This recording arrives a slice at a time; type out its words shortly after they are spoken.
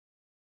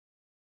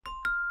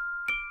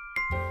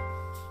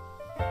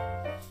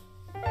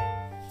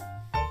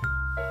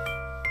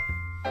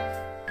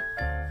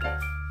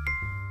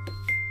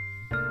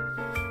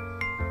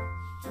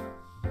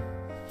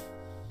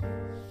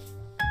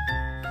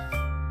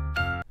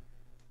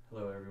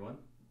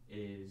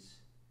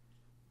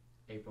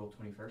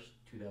April 21st,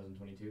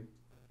 2022.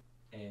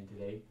 And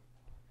today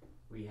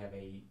we have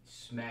a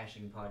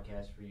smashing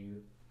podcast for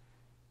you.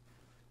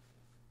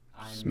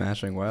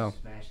 Smashing, wow.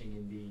 Smashing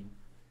indeed.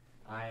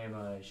 I am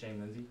Shane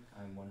Lindsey.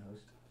 I'm one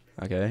host.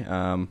 Okay,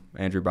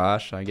 Andrew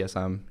Bosch. I guess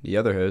I'm the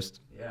other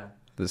host. Yeah.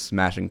 The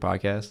Smashing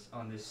Podcast.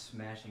 On this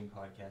smashing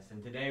podcast.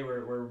 And today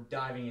we're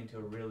diving into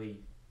a really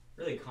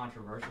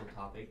controversial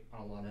topic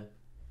on a lot of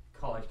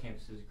college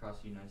campuses across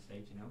the United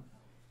States, you know.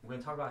 We're going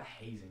to talk about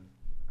hazing,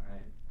 all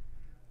right?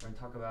 We're going to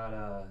talk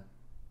about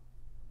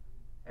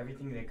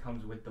everything that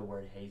comes with the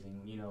word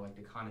hazing, you know, like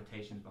the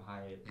connotations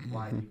behind it,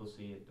 why people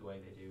see it the way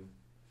they do,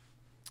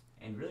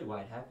 and really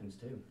why it happens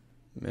too.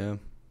 Yeah.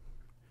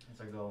 That's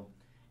our goal.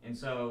 And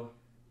so,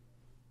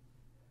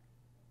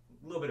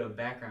 a little bit of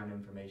background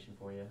information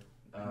for you.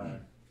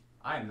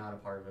 I am not a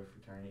part of a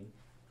fraternity,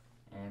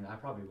 and I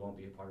probably won't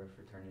be a part of a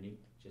fraternity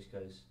just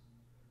because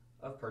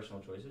of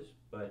personal choices,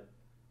 but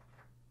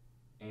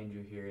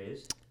Andrew here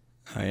is.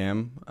 I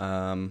am.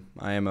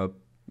 I am a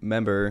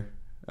member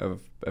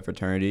of a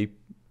fraternity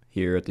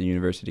here at the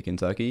University of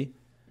Kentucky.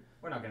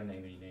 We're not going to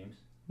name any names.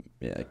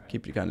 Yeah, right.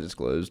 Keep it kind of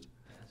disclosed.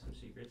 Yeah, some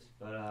secrets.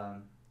 But,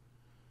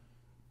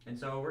 and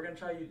so we're going to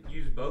try to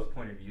use both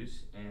point of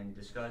views and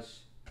discuss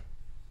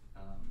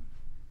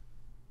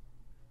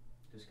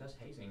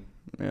hazing.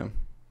 Yeah.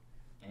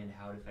 And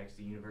how it affects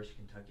the University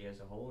of Kentucky as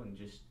a whole and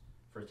just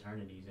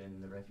fraternities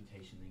and the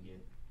reputation they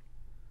get.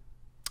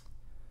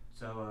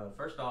 So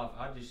first off,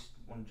 I just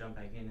want to jump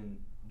right in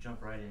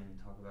and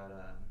talk about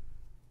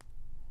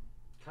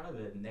kind of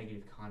the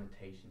negative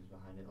connotations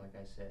behind it. Like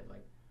I said,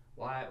 like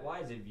why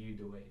is it viewed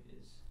the way it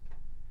is?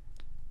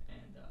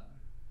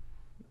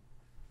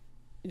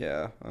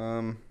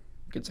 And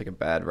it gets like a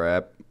bad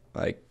rap,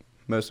 like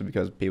mostly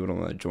because people don't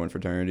want to join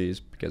fraternities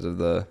because of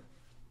the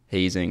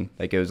hazing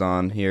that goes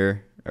on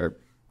here, or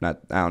not,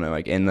 I don't know,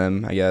 like in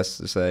them, I guess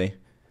to say.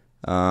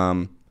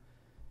 So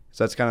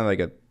that's kind of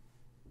like a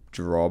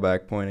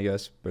drawback point, I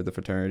guess, for the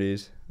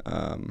fraternities.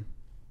 I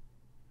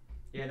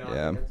think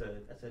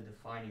that's a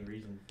defining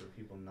reason for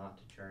people not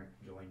to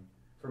join.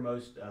 For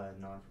most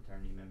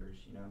non-fraternity members,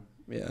 you know.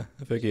 Yeah,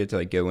 I feel like you have to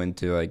like go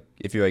into like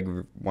if you like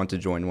want to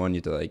join one, you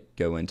have to like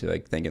go into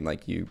like thinking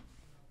like you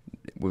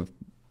with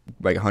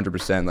like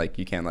 100%, like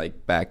you can't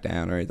like back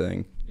down or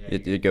anything. Yeah,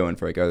 you go in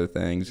for like other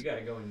things. You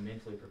gotta go in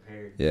mentally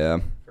prepared. Yeah.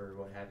 For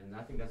what happens. And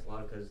I think that's a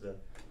lot because the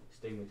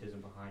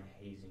stigmatism behind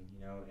hazing, you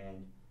know,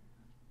 and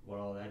what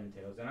all that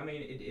entails. And I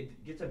mean,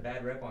 it gets a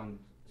bad rep on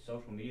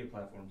social media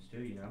platforms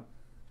too, you know.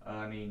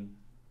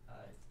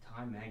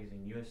 Time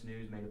Magazine, U.S.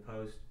 News made a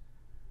post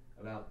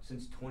about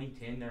since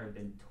 2010 there have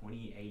been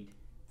 28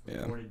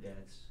 reported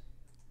deaths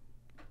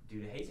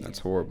due to hazing. That's incidents.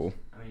 Horrible.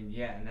 I mean,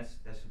 yeah, and that's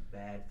a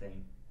bad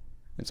thing.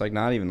 It's like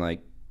not even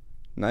like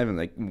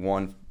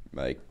one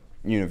like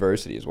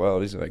university as well.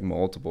 These are like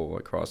multiple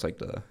across like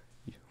the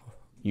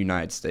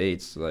United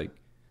States, like.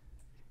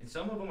 And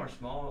some of them are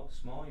small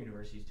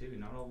universities too.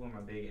 Not all of them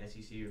are big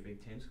SEC or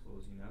Big Ten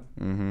schools, you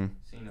know. Mm-hmm.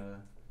 Seen a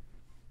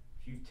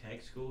few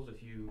tech schools, a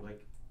few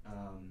like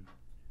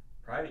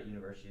private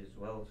universities as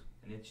well,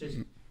 and it's just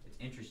it's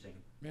interesting.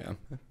 Yeah,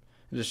 it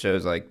just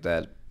shows like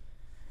that.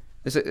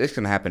 This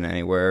can happen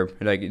anywhere.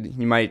 Like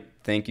you might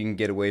think you can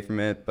get away from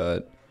it,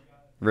 but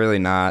really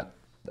not.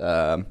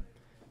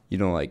 You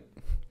don't like.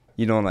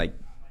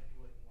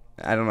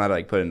 I don't know how to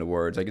like put it into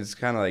words. Like it's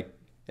kind of like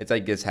it's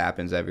like this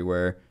happens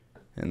everywhere.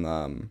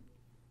 And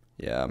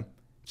it's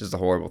just a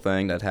horrible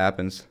thing that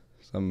happens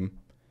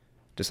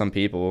to some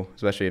people,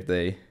 especially if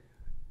they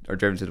are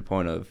driven to the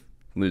point of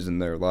losing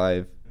their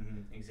life.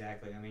 Mm-hmm,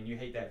 exactly. I mean, you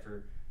hate that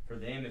for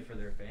them and for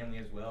their family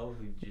as well,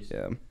 who just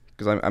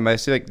because I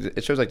see like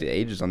it shows like the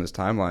ages on this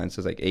timeline. It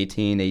says like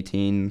 18,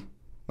 18,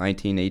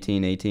 19,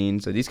 18, 18.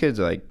 So these kids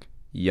are like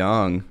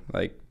young,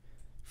 like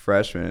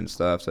freshmen and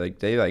stuff. So like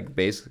they like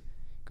basically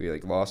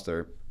like lost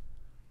their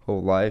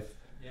whole life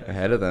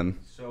ahead of them.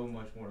 So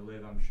much more to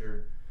live, I'm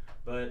sure.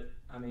 But,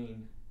 I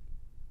mean,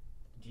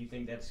 do you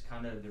think that's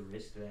kind of the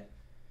risk that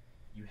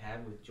you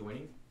have with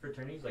joining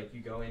fraternities? Like,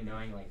 you go in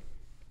knowing, like,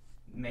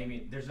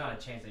 maybe there's not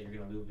a chance that you're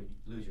going to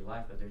lose your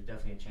life, but there's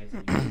definitely a chance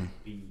that you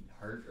could be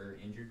hurt or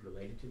injured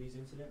related to these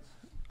incidents?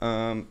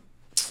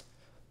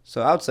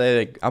 So I would say,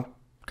 like, I'll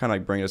kind of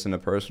like bring this into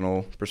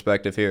personal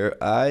perspective here.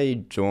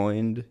 I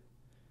joined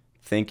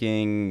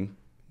thinking,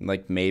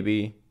 like,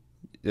 maybe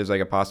there's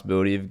like a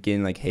possibility of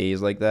getting like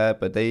hazed like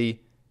that, but they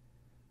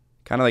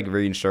kind of like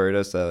reassured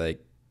us that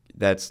like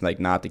that's like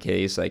not the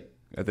case, like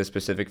at this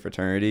specific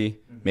fraternity.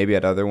 Mm-hmm. Maybe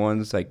at other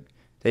ones, like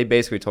they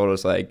basically told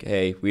us like,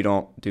 hey, we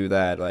don't do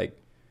that, like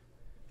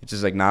it's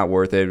just like not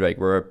worth it, like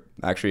we're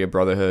actually a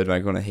brotherhood,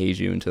 like going to haze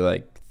you into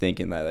like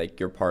thinking that like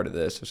you're part of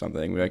this or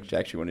something. We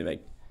actually want to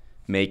like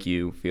make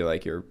you feel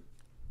like you're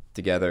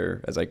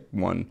together as like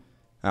one.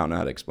 I don't know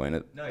how to explain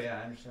it. No, yeah,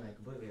 I understand that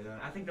completely.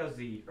 I think that was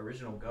the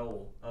original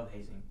goal of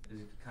hazing.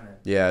 Is kind of.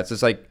 Yeah, it's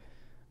just like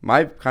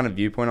my kind of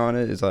viewpoint on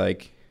it is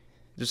like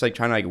just like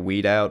trying to like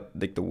weed out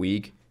like the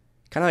weak,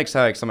 kind of like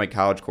how like some like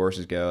college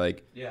courses go.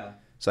 Like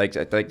it's like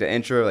the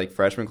intro like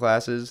freshman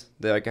classes.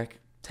 They like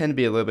tend to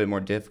be a little bit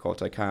more difficult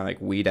to like, kind of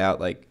like weed out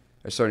like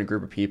a certain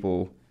group of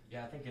people.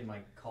 Yeah, I think in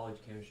like college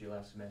chemistry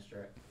last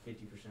semester, 50%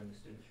 of the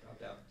students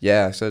dropped out.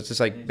 Yeah, so it's just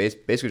like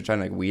basically trying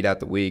to like weed out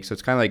the weak. So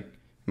it's kind of like,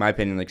 in my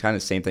opinion, like kind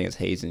of the same thing as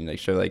hazing. Like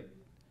show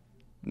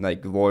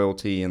like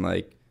loyalty and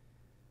like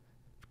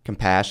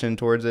compassion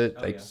towards it.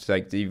 Oh, like yeah. it's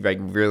like, do you like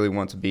really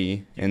want to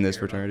be in this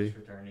fraternity?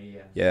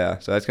 Yeah. Yeah,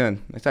 so that's kind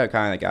of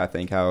like I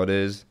think how it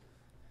is.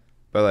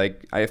 But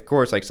like of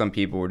course like some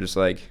people were just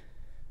like,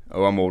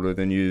 oh, I'm older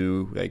than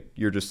you. Like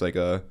you're just like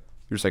a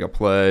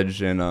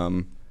pledge, and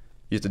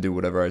you have to do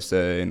whatever I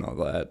say and all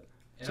that.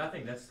 And I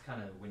think that's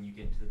kind of when you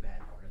get into the bad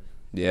part of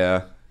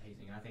Yeah.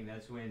 hazing. I think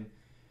that's when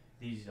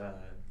these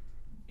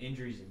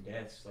injuries and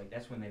deaths, like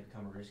that's when they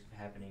become a risk of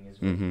happening.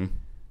 Is when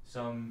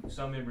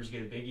some members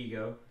get a big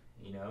ego,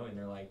 you know, and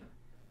they're like,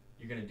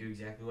 you're gonna do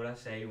exactly what I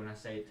say when I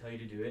say it, tell you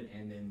to do it,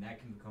 and then that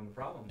can become a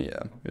problem. Yeah.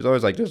 You know?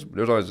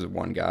 There's always just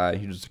one guy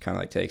who just kind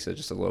of like takes it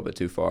just a little bit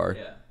too far.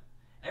 Yeah.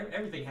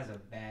 Everything has a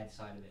bad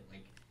side of it.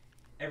 Like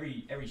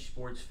every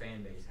sports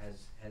fan base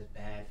has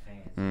bad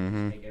fans.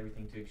 Mhm. Take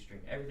everything to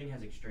extreme. Everything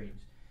has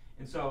extremes.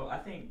 And so I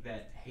think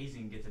that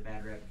hazing gets a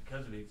bad rep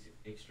because of its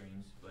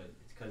extremes, but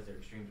it's because their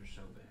extremes are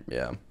so bad.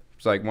 Yeah.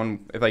 It's like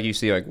if like you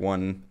see like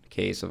one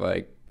case of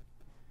like,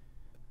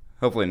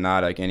 hopefully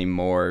not like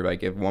anymore,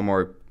 like if one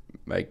more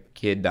like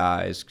kid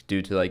dies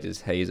due to like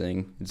this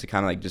hazing, it's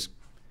kind of like just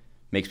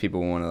makes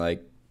people want to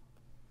like,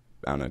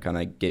 I don't know, kind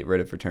of like get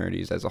rid of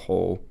fraternities as a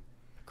whole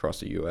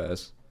across the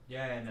U.S.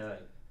 Yeah, and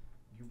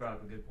you brought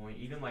up a good point.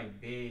 Even like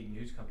big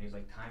news companies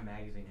like Time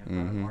Magazine have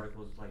put up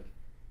articles like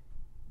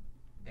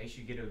they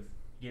should get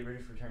rid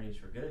of fraternities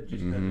for good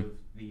just because of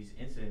these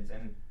incidents.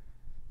 And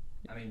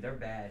I mean, they're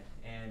bad.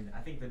 And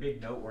I think the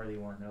big noteworthy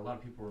one that a lot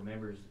of people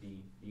remember is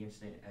the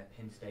incident at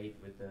Penn State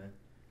with the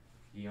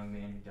young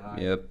man who died.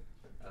 Yep.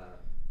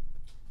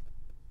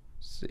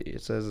 See,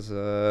 it says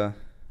I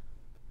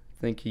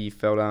think he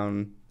fell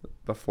down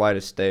a flight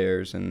of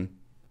stairs and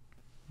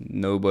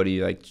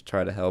nobody like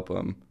tried to help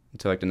him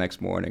until like the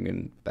next morning,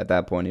 and at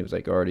that point he was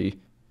like already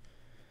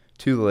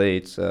too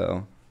late.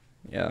 So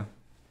yeah.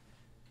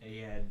 He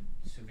had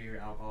severe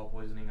alcohol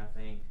poisoning, I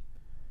think,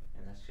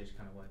 and that's just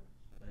kind of what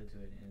led to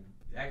it. And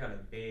that got a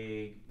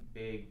big.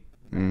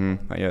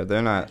 Yeah,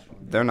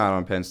 they're not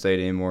on Penn State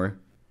anymore.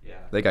 Yeah.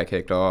 They got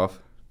kicked off.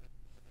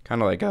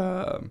 Kind of like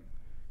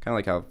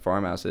how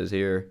Farmhouse is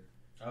here.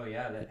 Oh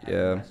yeah, that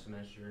Yeah. last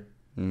semester.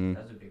 Mhm.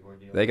 That was a big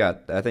ordeal.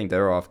 I think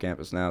they're off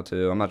campus now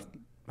too. I'm not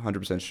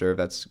 100% sure if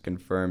that's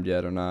confirmed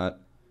yet or not.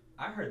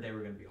 I heard they were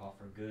going to be off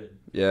for good.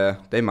 Yeah,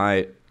 they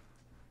might.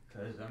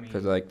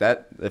 Because like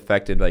that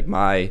affected like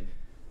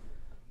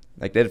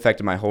that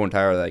affected my whole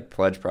entire like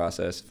pledge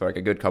process for like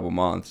a good couple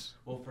months.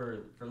 Well,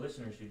 for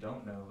listeners who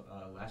don't know,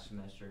 last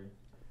semester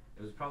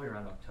it was probably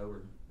around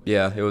October.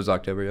 Yeah, it was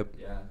October. Yep.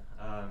 Yeah.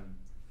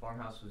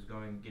 Farmhouse was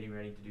getting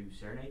ready to do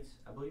serenades,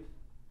 I believe.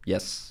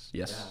 Yes.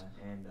 Yeah,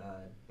 and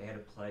they had a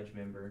pledge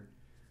member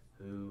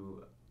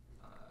who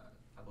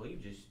I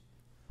believe just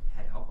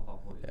had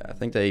alcohol poisoning. Yeah, I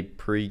think they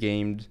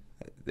pre-gamed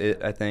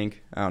it. I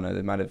don't know.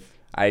 They might have.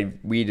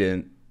 We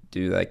didn't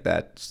do like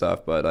that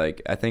stuff, but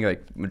like I think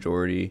like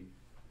majority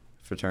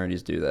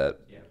fraternities do that.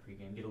 Yeah,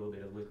 pregame, get a little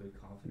bit of liquid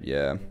confidence.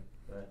 Yeah.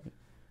 But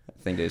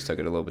I think they just took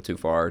it a little bit too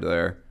far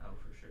there. oh,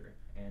 for sure.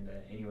 And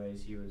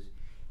anyways,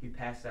 he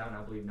passed out, and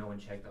I believe no one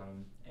checked on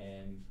him,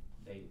 and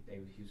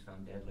he was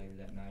found dead later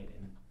that night,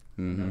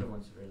 and another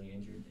one severely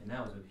injured, and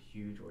that was a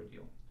huge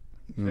ordeal,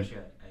 especially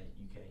at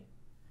UK.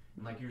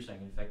 And like you were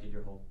saying, it affected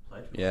your whole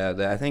pledge. Yeah,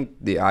 I think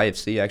the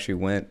IFC actually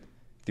went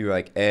through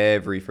like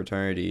every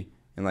fraternity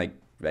and like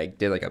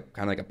did like a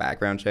kind of like a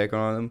background check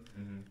on them,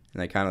 and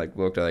they kind of like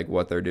looked at like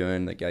what they're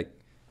doing,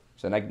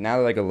 so like now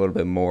they're like a little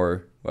bit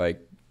more like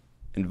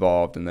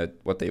involved in that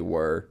what they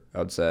were. I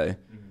would say,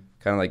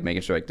 kind of like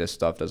making sure like this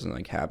stuff doesn't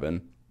like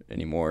happen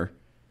anymore.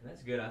 And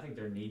that's good. I think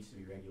there needs to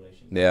be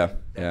regulations. Yeah,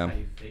 that's how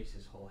you fix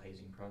this whole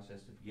hazing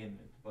process to begin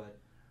with. But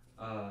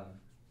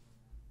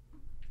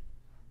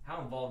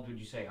how involved would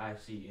you say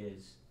IFC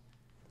is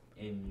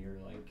in your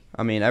like?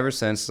 I mean, ever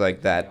since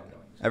like that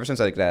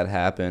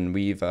happened,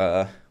 we've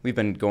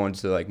been going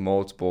to like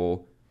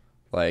multiple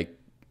like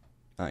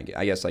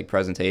I guess like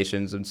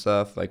presentations and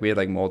stuff. Like we had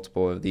like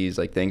multiple of these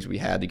like things we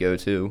had to go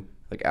to,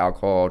 like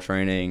alcohol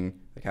training,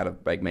 like how to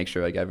like make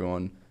sure like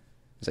everyone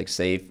is like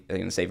safe, like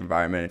in a safe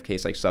environment in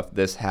case like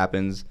this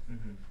happens.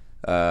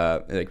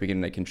 Like we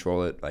can like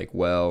control it like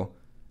well.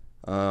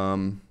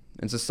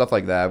 And so stuff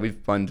like that.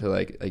 We've been to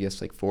like I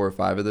guess like 4 or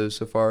 5 of those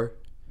so far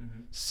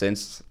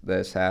since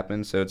this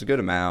happened. So it's a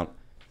good amount.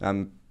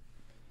 I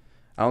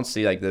don't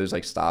see like those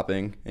like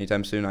stopping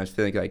anytime soon. I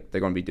feel like they're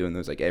going to be doing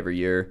those like every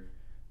year,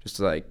 just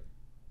to like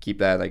keep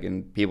that like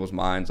in people's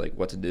minds, like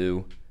what to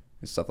do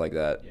and stuff like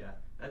that.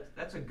 Yeah,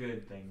 that's a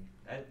good thing.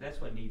 That's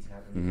what needs to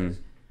happen because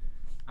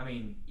I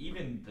mean,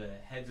 even the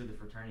heads of the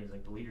fraternities,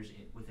 like the leaders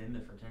within the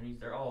fraternities,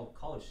 they're all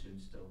college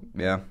students still.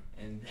 Yeah.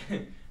 And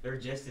they're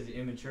just as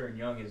immature and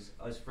young as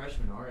us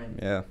freshmen are, and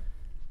yeah,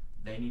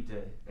 they need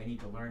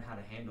to learn how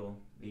to handle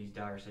these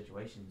dire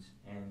situations.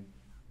 And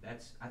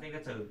I think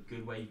that's a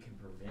good way you can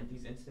prevent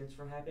these incidents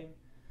from happening,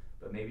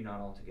 but maybe not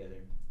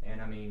altogether.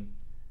 And I mean,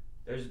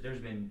 there's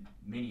been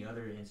many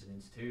other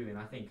incidents too, and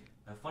I think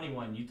a funny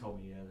one you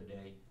told me the other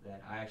day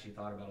that I actually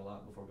thought about a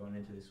lot before going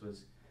into this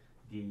was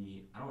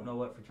I don't know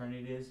what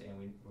fraternity it is,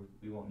 and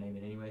we won't name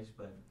it anyways,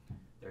 but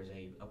there's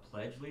a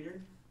pledge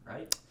leader,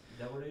 right? Is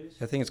that what it is?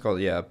 I think it's called,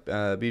 we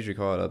usually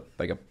call it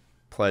a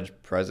pledge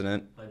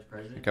president. Pledge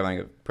president? Kind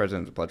of like a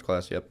president of the pledge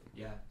class, yep.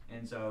 Yeah,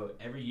 and so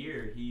every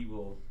year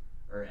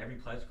every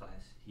pledge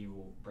class, he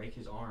will break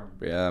his arm.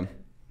 Yeah.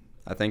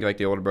 I think like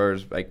the older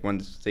brothers, like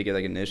once they get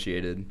like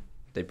initiated,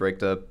 they break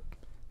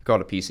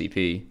called a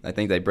PCP. I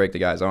think they break the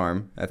guy's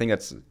arm. I think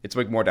it's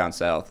like more down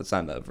south. It's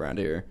not enough around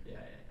here. Yeah.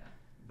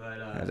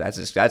 But that's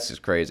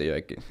just crazy.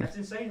 Like that's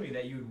insane to me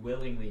that you would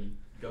willingly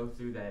go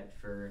through that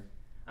for.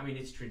 I mean,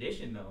 it's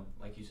tradition though,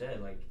 like you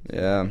said, like it's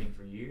been happening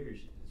for years.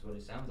 Is what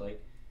it sounds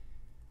like.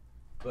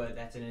 But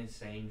that's an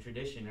insane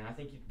tradition, and I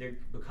think there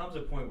becomes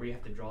a point where you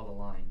have to draw the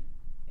line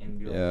and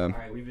be like, all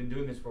right, we've been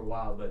doing this for a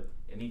while, but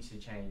it needs to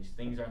change.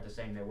 Things aren't the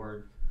same they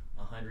were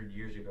 100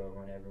 years ago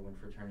or whenever when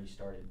fraternity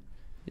started.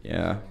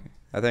 Yeah, so.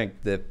 I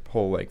think the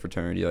whole like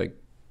fraternity like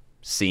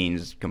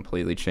scene's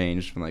completely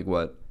changed from like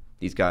what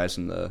these guys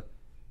from the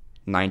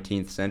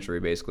 19th century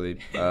basically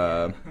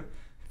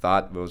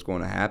thought was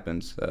going to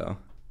happen. So.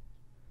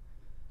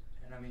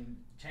 And I mean,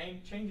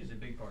 change is a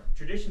big part.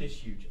 Tradition is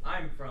huge.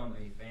 I'm from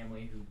a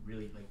family who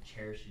really like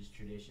cherishes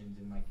traditions,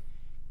 and like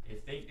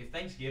if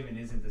Thanksgiving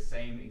isn't the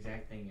same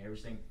exact thing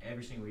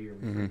every single year,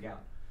 we freak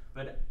out.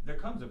 But there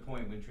comes a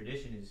point when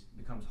tradition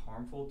becomes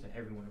harmful to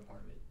everyone a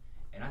part of it,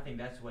 and I think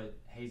that's what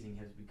hazing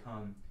has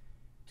become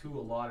to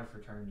a lot of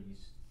fraternities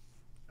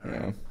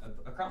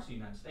across the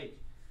United States,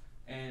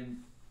 and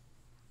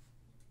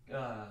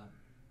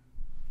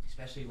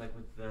especially like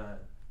with the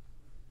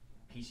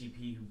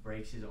PCP who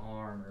breaks his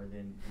arm, or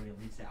then when it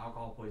leads to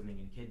alcohol poisoning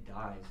and a kid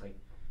dies, like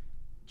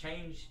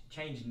change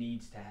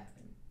needs to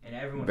happen, and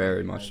everyone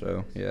very much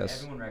so. This. Yes,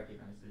 everyone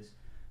recognizes this,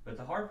 but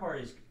the hard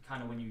part is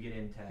kind of when you get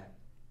into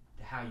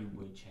how you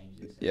would change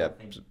this. Yeah.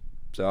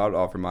 So I'll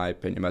offer my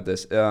opinion about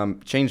this.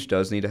 Change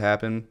does need to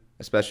happen,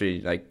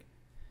 especially like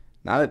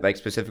not like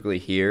specifically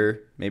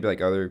here, maybe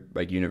like other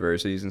like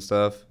universities and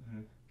stuff,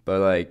 but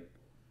like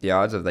the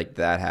odds of like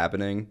that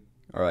happening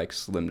are like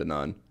slim to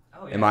none.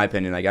 Oh, yeah. In my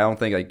opinion, like I don't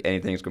think like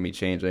anything's gonna be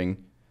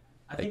changing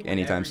like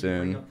anytime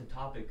soon. Bring up the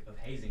topic of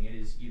hazing, it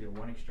is either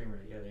one extreme or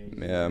the other.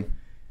 Yeah.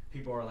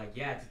 People are like,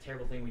 yeah, it's a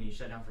terrible thing when you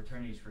shut down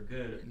fraternities for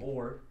good,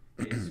 or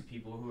it's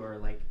people who are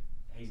like,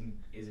 hazing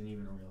isn't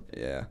even a real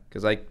thing. Yeah,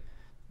 because like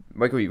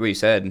what you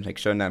said, like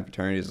shutting down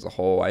fraternities as a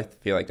whole, I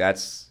feel like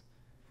that's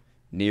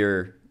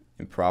near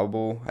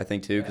improbable. I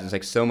think too, because it's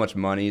like so much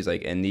money is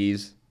like in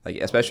these, like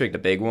especially like the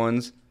big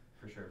ones.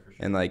 For sure.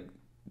 And like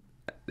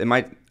it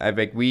might, I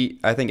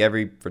think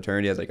every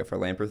fraternity has like a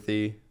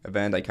philanthropy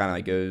event that kind of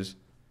like goes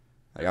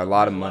like a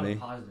lot of money.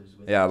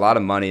 A lot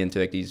of money into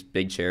like these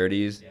big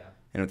charities. Yeah.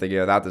 And if they get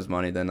without this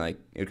money, then like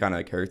it would kind of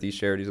like hurt these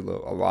charities a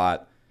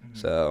lot. Mm-hmm.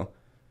 So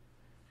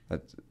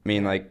that's,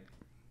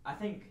 I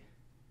think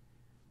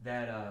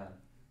that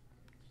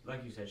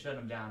like you said, shutting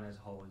them down as a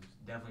whole is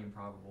definitely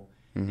improbable.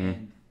 Mm-hmm.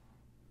 And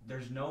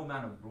there's no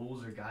amount of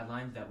rules or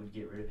guidelines that would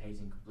get rid of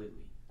hazing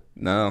completely.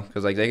 No,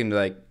 because like they can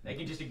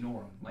just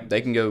ignore them. Like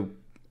they can go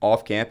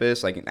off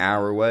campus like an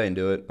hour away and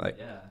do it. Like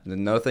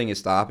nothing is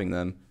stopping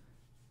them,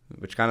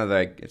 which kind of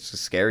like it's the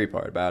scary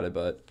part about it.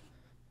 But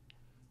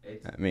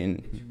it's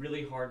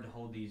really hard to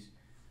hold these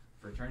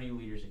fraternity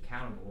leaders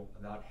accountable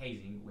about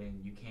hazing when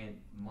you can't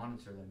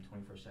monitor them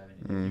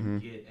 24/7. Mm-hmm.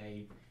 You get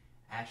a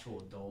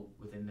actual adult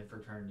within the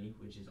fraternity,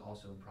 which is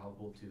also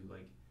improbable to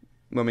like.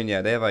 Well, I mean,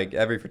 yeah, they have like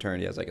every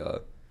fraternity has like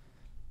a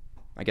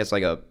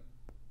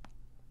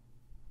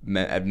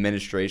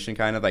administration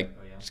kind of like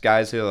just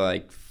guys who are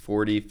like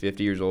 40,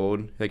 50 years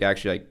old, like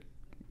actually like,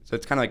 so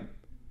it's kind of like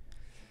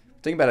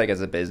think about it like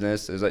as a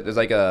business. There's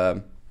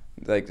a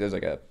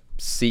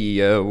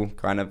CEO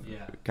kind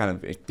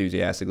of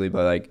enthusiastically,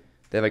 but like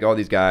they have like all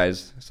these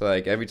guys. So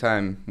like every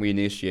time we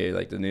initiate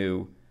like the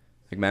new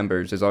like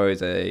members, there's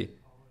always a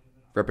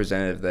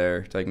representative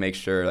there to like make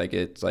sure like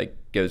it's like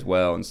goes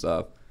well and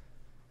stuff.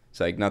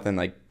 So like nothing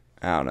like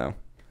I don't know.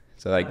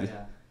 So like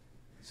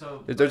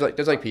so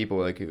there's like people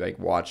like who like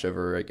watch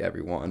over like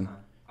everyone.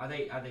 Are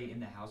they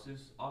in the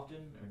houses often,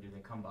 or do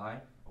they come by,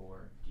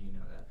 or do you know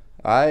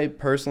that? I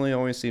personally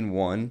only seen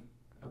one,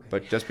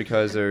 but just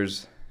because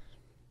there's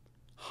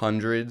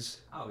hundreds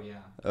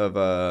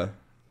of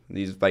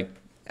these like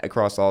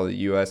across all the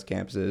U.S.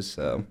 campuses,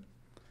 so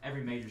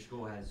every major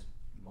school has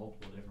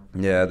multiple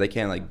different. Yeah, they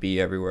can't like be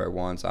everywhere at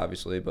once,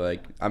 obviously, but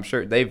like I'm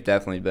sure they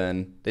definitely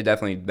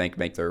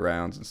make their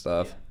rounds and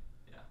stuff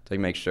to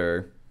make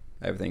sure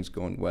everything's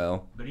going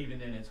well. But even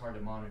then, it's hard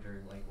to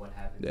monitor like what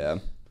happens. Yeah.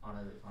 On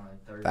a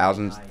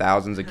Thursday night.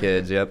 Thousands of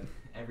kids. Yep.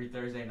 Every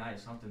Thursday night,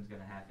 something's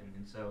gonna happen,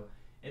 and so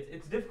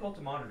it's difficult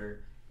to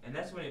monitor, and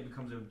that's when it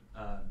becomes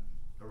a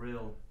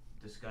real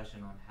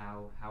discussion on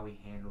how we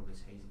handle this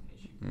hazing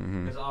issue.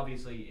 Because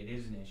obviously it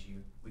is an issue.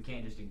 We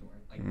can't just ignore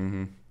it. Like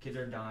kids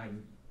are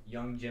dying.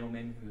 Young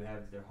gentlemen who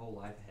have their whole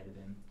life ahead of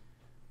them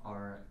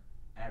are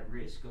at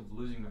risk of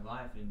losing their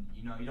life, and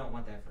you don't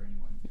want that for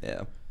anyone.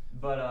 Yeah.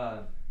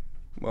 But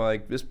Well,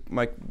 like this,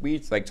 like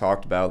we like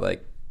talked about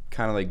like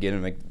kind of like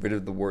getting like rid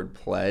of the word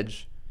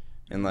pledge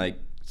and like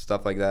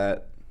stuff like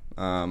that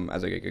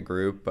as like a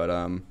group, but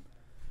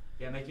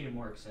Yeah, making it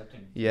more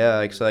accepting. yeah,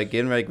 like so like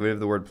getting like rid of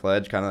the word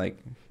pledge, kind of like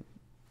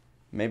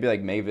maybe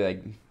like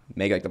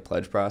make like the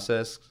pledge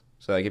process.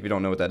 So like if you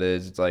don't know what that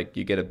is, it's like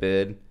you get a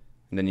bid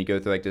and then you go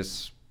through like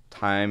this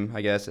time,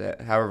 I guess,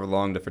 however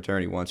long the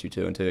fraternity wants you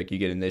to until like you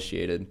get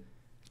initiated.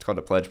 It's called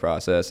the pledge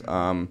process.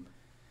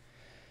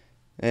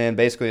 And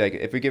basically like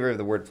if we get rid of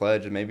the word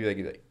pledge, and maybe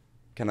like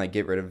kind of like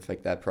get rid of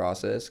like that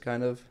process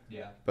kind of.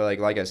 Yeah. But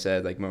like I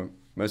said, like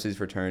most of these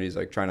fraternities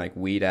like trying to like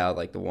weed out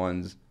like the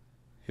ones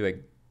who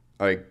like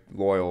are like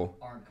loyal.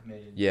 Aren't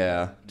committed.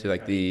 Yeah, to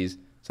like these.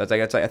 So that's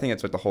like I think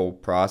that's what the whole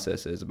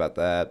process is about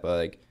that. But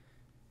like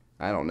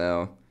I don't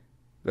know.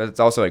 But it's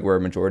also like where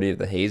a majority of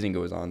the hazing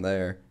goes on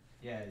there.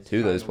 Yeah.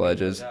 To those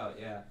pledges. Out,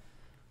 yeah.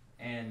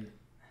 And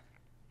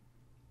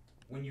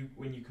when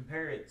you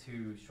compare it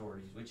to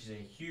sororities, which is a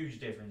huge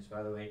difference,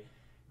 by the way,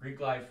 Greek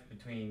life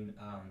between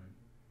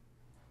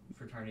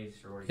fraternities,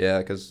 sororities. Yeah,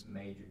 because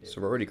major difference.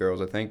 Sorority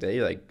girls, I think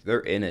they're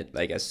in it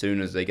like as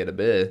soon as they get a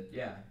bid.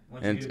 Yeah,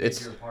 once and you get a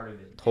bid, you're a part of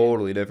it.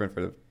 Totally different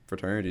for the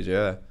fraternities.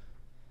 Yeah.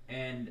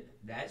 And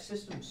that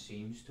system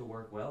seems to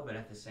work well, but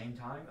at the same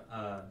time,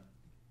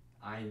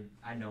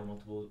 I know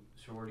multiple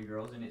sorority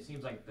girls, and it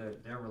seems like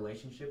their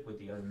relationship with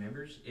the other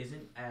members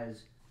isn't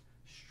as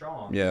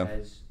strong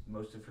as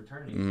most of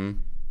fraternities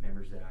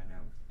members that I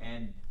know.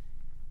 And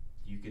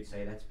you could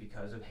say that's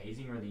because of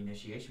hazing or the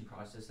initiation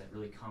process that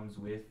really comes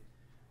with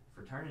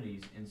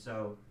fraternities. And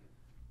so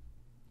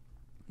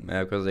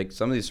yeah, because like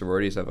some of these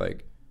sororities have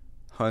like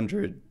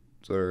hundreds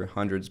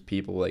of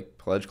people like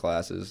pledge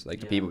classes,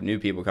 like the new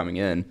people coming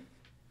in,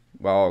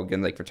 while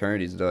again like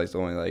fraternities they're like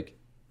only like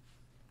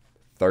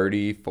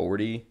 30,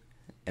 40,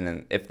 and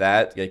then if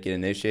that like get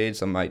initiated,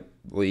 some might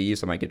leave,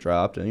 some might get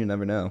dropped, and you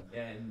never know.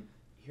 Yeah, and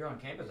here on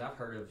campus I've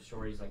heard of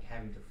sororities like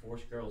having to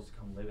force girls to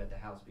come live at the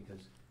house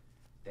because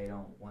they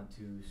don't want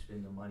to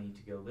spend the money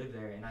to go live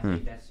there, and I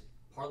think that's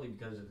partly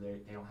because of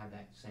they don't have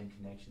that same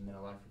connection that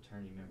a lot of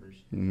fraternity members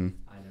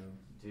I know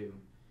do.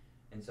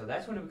 And so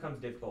that's when it becomes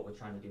difficult with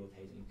trying to deal with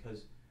hazing,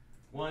 because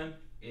one,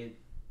 it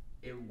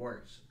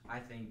works, I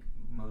think,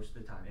 most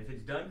of the time. If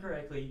it's done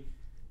correctly,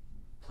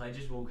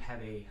 pledges will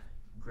have a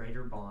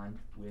greater bond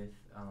with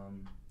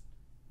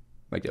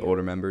like the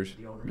older members.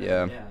 The older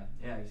members,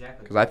 yeah,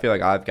 exactly. Because I feel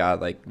like I've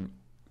got like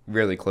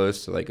really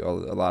close to like a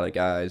lot of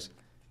guys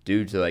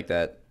due to like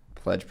that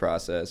pledge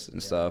process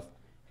and stuff.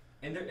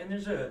 And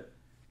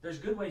there's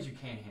good ways you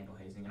can handle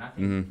hazing, and I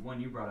think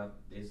one you brought up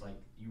is like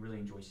you really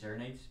enjoy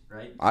serenades,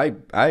 right?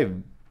 I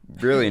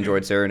really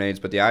enjoyed serenades,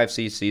 but the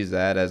IFC sees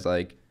that as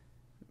like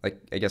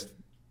I guess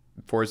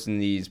forcing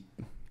these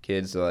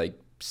kids to like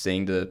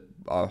sing to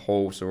a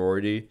whole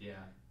sorority. Yeah,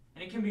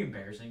 and it can be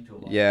embarrassing to a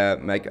lot. Yeah,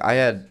 like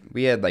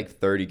we had like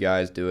 30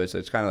 guys do it, so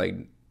it's kind of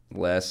like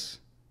less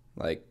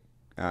like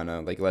I don't know,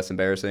 like less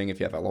embarrassing if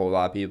you have a whole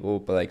lot of people.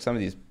 But like some of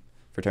these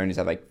fraternities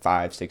have like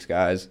 5-6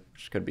 guys,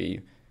 which could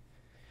be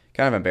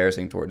kind of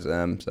embarrassing towards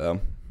them. So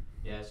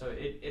yeah, so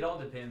it all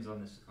depends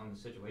on the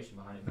situation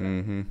behind it.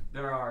 But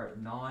there are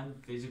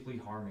non-physically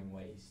harming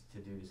ways to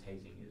do this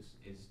hazing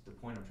is the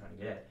point I'm trying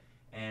to get at.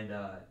 And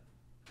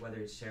whether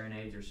it's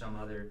serenades or some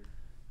other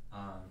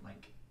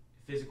like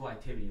physical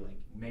activity, like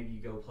maybe you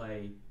go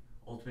play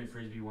ultimate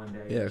frisbee one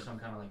day or some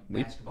kind of like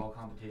basketball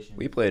competition.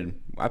 I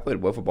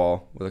played wiffle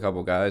ball with a couple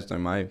of guys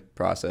during my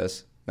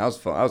process. That was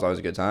fun. That was always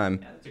a good time.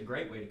 Yeah, that's a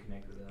great way to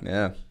connect with others.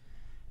 Yeah.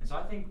 And so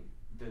I think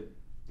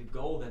the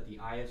goal that the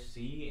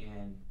IFC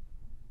and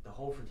the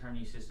whole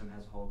fraternity system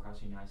as a whole across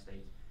the United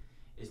States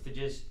is to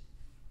just,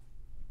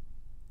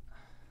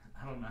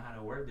 I don't know how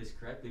to word this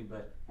correctly,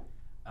 but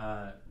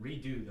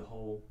redo the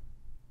whole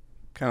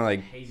kind of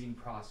like hazing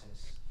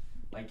process.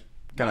 Like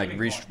kind of like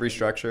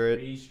restructure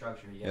it.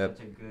 Restructure, yeah, that's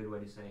a good way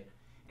to say it.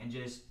 And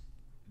just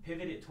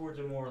pivot it towards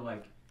a more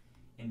like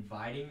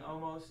inviting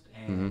almost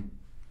and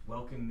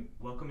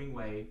welcoming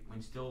way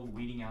when still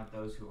weeding out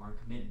those who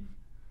aren't committed.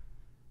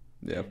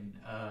 Yeah.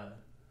 And,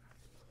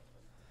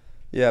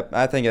 yeah,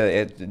 I think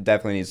it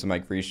definitely needs some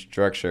like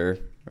restructure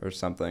or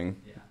something.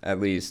 Yeah. At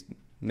least,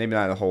 maybe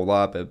not a whole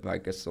lot, but I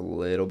guess a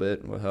little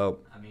bit will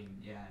help. I mean,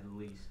 yeah, at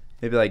least.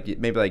 Maybe like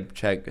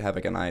have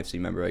like an IFC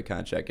member like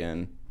kind of check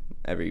in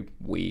every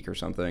week or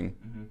something,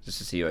 just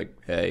to see like,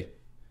 hey,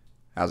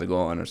 how's it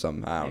going or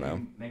something. I don't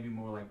know. Maybe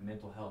more like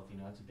mental health. You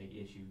know, that's a big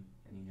issue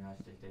in the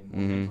United States.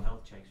 More mental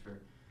health checks for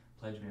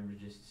pledge members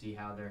just to see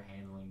how they're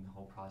handling the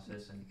whole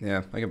process. And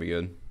yeah, that could be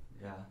good.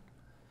 Yeah.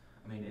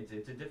 I mean,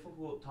 it's a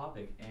difficult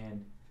topic,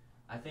 and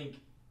I think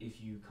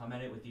if you come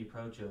at it with the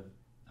approach of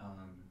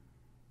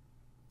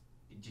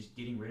just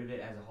getting rid of it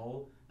as a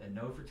whole, that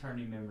no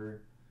fraternity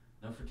member,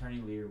 no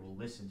fraternity leader will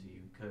listen to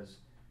you, because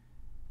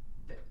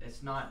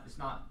it's not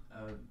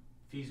a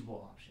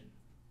feasible option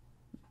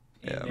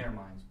in their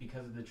minds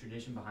because of the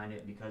tradition behind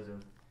it, because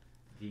of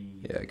the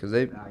because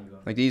they value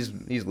of like these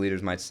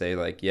leaders might say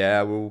like,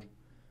 yeah,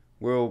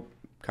 we'll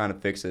kind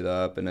of fix it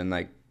up, and then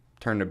like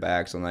turn their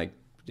backs on like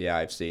the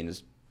IFC and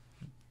just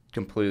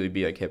completely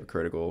be like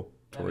hypocritical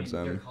towards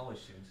They're them. college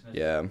students.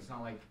 Yeah. It's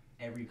not like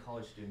every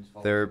college student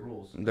follows They're the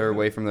rules. they're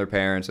away from their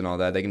parents and all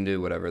that. They can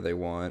do whatever they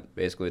want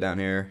basically down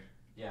here.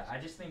 Yeah, I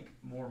just think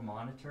more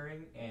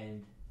monitoring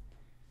and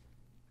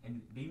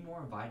be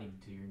more inviting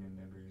to your new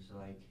members.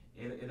 Like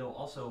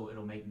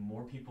it'll make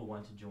more people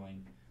want to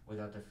join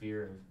without the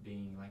fear of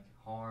being like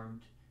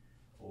harmed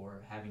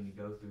or having to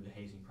go through the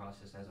hazing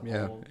process as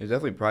a whole. It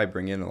definitely probably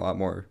bring in a lot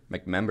more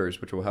like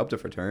members, which will help the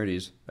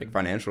fraternities, like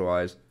financial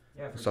wise,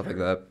 stuff like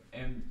that.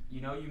 And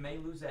you may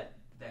lose that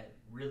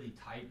really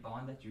tight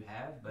bond that you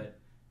have, but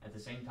at the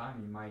same time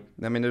you might.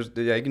 I mean, you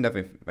can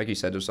definitely, like you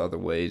said, there's other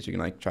ways you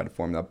can like try to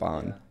form that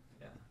bond.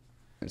 Yeah.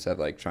 Instead of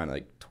like trying to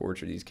like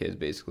torture these kids,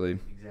 basically.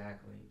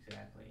 Exactly,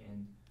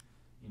 and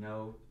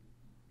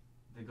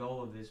the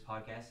goal of this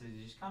podcast is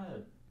just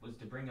was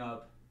to bring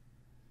up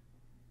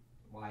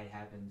why it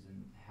happens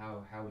and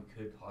how we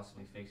could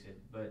possibly fix it,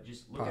 but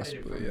just look at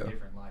it from a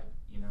different light,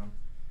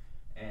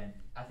 And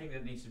I think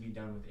that needs to be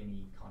done with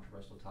any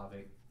controversial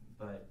topic,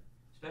 but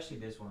especially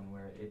this one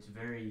where it's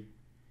very,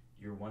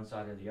 you're one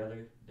side or the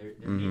other. There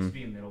needs to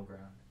be a middle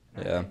ground.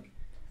 And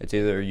it's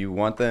either you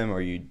want them or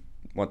you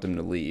want them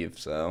to leave.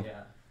 So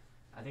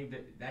I think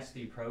that's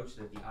the approach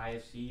that the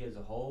IFC as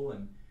a whole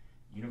and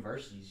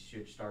universities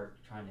should start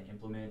trying to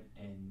implement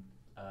and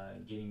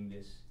getting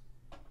this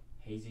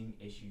hazing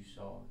issue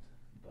solved.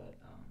 But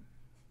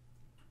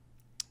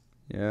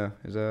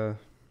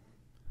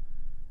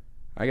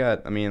I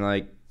got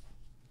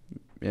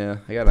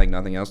like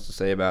nothing else to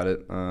say about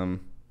it.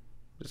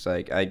 Just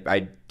like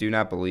I do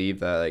not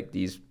believe that like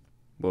these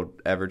will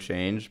ever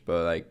change,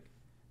 but like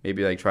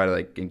maybe like try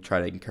to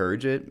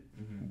encourage it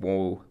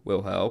will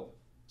help.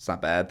 It's not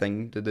a bad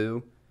thing to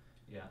do.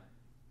 Yeah.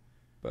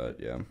 But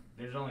yeah.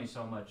 There's only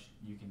so much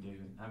you can do.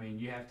 I mean,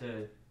 you have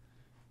to.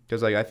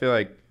 Because like I feel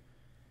like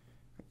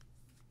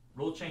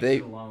rule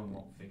changes alone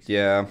won't fix it.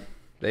 Yeah,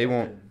 they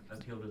won't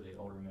appeal to the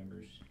older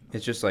members.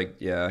 It's just like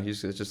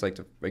it's just like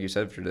like you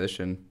said,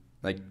 tradition.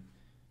 Like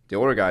the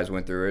older guys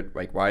went through it.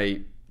 Like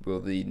why will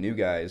the new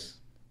guys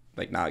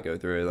like not go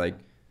through it? Like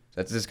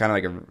that's just kind of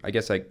like a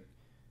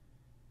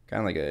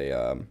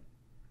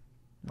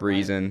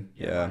reason.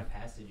 A rite of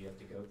passage you have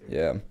to go through.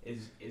 Yeah.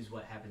 Is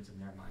what happens in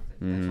their minds. Like,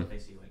 that's what they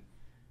see. Like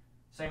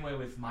same way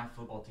with my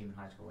football team in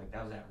high school. Like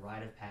that was that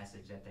rite of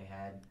passage that they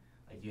had.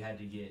 Like you had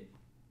to get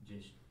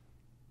just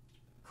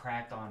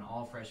cracked on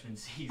all freshman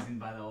season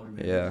by the older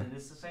members. Yeah. And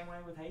it's the same way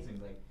with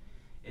hazing. Like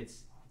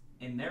it's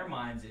in their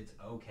minds it's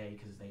okay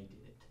because they did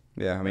it.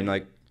 Yeah, I mean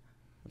like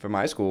from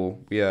high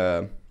school we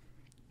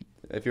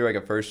if you're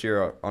like a first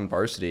year on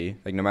varsity,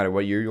 like no matter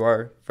what year you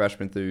are,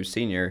 freshman through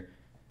senior,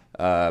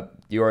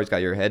 you always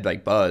got your head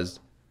like buzzed,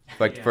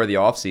 like for the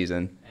off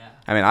season. Yeah.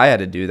 I mean I had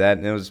to do that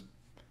and it was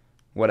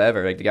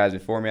whatever. Like the guys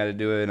before me had to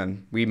do it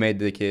and we made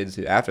the kids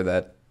after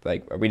that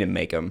like we didn't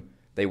make them.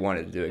 They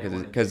wanted to do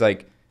it because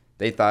like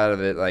they thought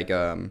of it like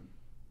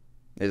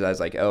as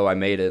like oh I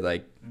made it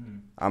like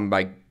I'm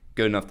like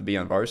good enough to be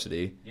on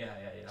varsity. Yeah.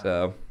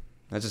 So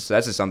that's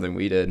just something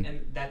we did.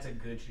 And that's a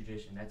good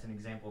tradition. That's an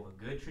example of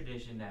a good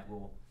tradition that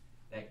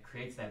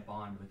creates that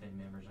bond within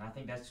members. And I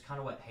think that's kind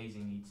of what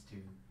hazing needs to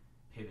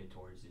pivot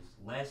towards is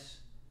less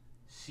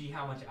see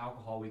how much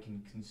alcohol we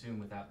can consume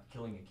without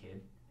killing a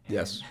kid.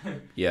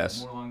 And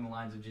Yes. More along the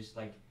lines of just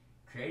like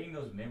creating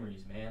those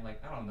memories, man.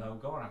 Like I don't know,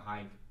 go on a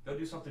hike, go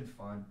do something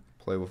fun.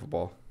 Play wiffle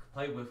ball.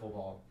 Play wiffle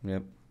ball.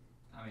 Yep.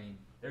 I mean,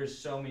 there's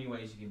so many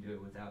ways you can do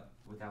it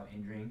without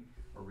injuring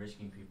or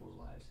risking people's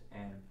lives.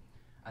 And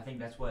I think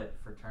that's what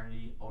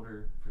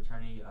older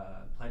fraternity,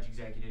 pledge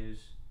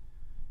executives,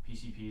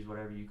 PCPs,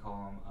 whatever you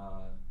call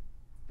them,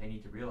 they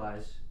need to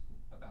realize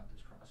about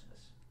this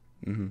process.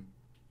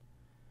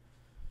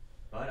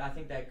 But I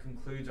think that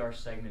concludes our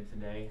segment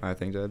today. I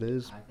think that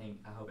is.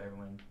 I hope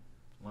everyone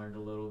learned a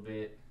little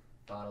bit,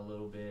 thought a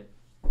little bit,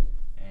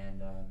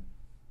 and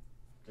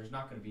there's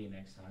not going to be a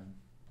next time,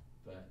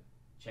 but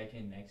check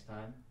in next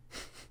time.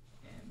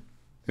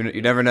 And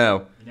you never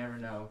know. You never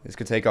know. This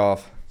could take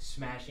off.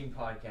 Smashing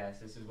podcast.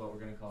 This is what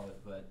we're going to call it.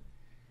 But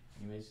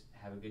anyways,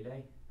 have a good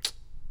day.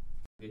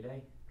 Good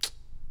day.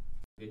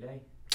 Good day.